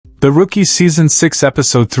The Rookie Season 6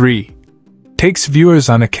 Episode 3 takes viewers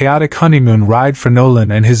on a chaotic honeymoon ride for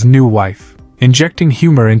Nolan and his new wife, injecting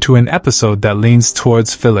humor into an episode that leans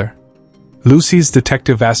towards filler. Lucy's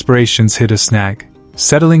detective aspirations hit a snag,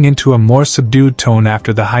 settling into a more subdued tone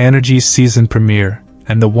after the high-energy season premiere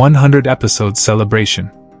and the 100-episode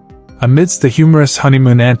celebration. Amidst the humorous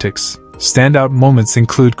honeymoon antics, standout moments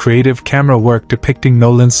include creative camera work depicting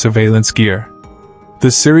Nolan's surveillance gear. The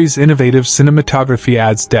series' innovative cinematography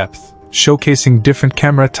adds depth, showcasing different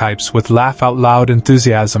camera types with laugh-out-loud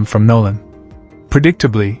enthusiasm from Nolan.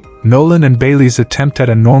 Predictably, Nolan and Bailey's attempt at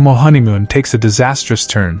a normal honeymoon takes a disastrous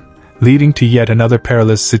turn, leading to yet another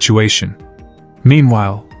perilous situation.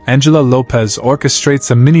 Meanwhile, Angela Lopez orchestrates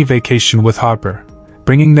a mini-vacation with Harper,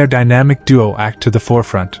 bringing their dynamic duo act to the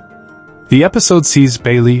forefront. The episode sees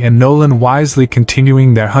Bailey and Nolan wisely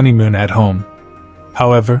continuing their honeymoon at home.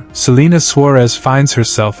 However, Selena Suarez finds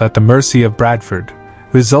herself at the mercy of Bradford,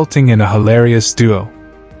 resulting in a hilarious duo.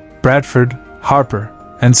 Bradford, Harper,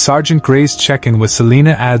 and Sergeant Gray's check-in with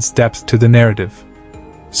Selena adds depth to the narrative.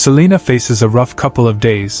 Selena faces a rough couple of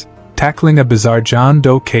days, tackling a bizarre John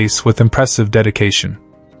Doe case with impressive dedication.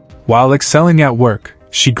 While excelling at work,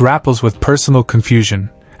 she grapples with personal confusion,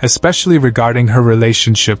 especially regarding her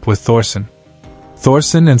relationship with Thorson.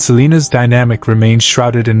 Thorson and Selena's dynamic remains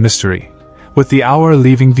shrouded in mystery, with the hour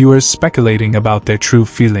leaving viewers speculating about their true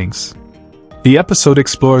feelings. The episode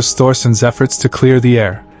explores Thorson's efforts to clear the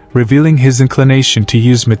air, revealing his inclination to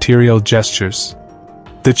use material gestures.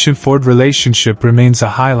 The Chinford relationship remains a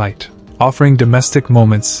highlight, offering domestic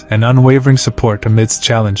moments and unwavering support amidst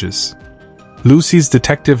challenges. Lucy's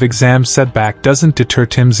detective exam setback doesn't deter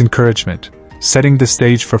Tim's encouragement, setting the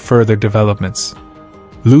stage for further developments.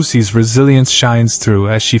 Lucy's resilience shines through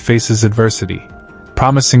as she faces adversity,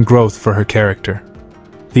 promising growth for her character.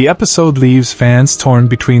 The episode leaves fans torn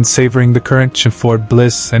between savoring the current Chinford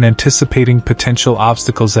bliss and anticipating potential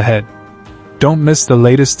obstacles ahead. Don't miss the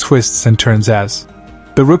latest twists and turns as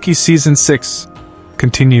The Rookie Season 6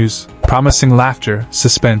 continues, promising laughter,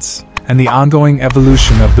 suspense, and the ongoing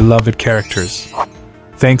evolution of beloved characters.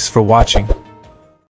 Thanks for watching.